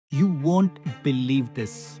You won't believe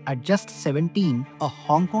this. At just 17, a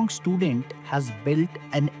Hong Kong student has built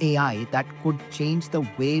an AI that could change the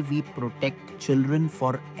way we protect children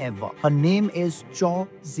forever. Her name is Chow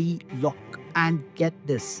Sze-lok. And get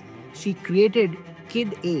this, she created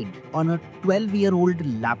Kid Aid on a 12-year-old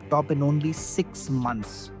laptop in only 6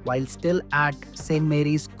 months while still at St.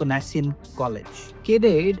 Mary's Conassian College. Kid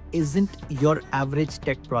Aid isn't your average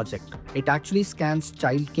tech project. It actually scans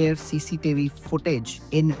childcare CCTV footage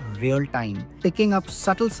in real time, picking up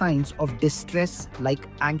subtle signs of distress like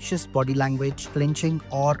anxious body language, flinching,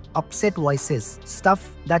 or upset voices,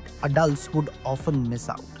 stuff that adults would often miss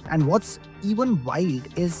out. And what's even wild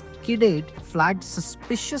is Kid Aid flagged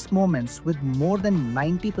suspicious moments with more than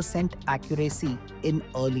 90% accuracy in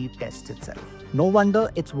early tests itself. No wonder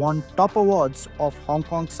it's won top awards of Hong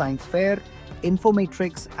Kong Science Fair,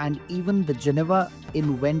 InfoMatrix, and even the Geneva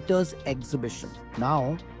Inventors Exhibition.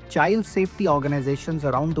 Now, child safety organizations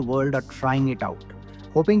around the world are trying it out,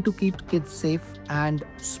 hoping to keep kids safe and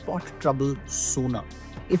spot trouble sooner.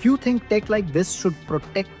 If you think tech like this should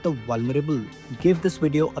protect the vulnerable, give this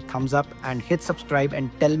video a thumbs up and hit subscribe, and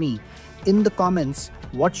tell me in the comments,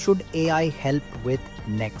 what should AI help with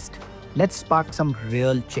next? Let's spark some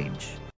real change.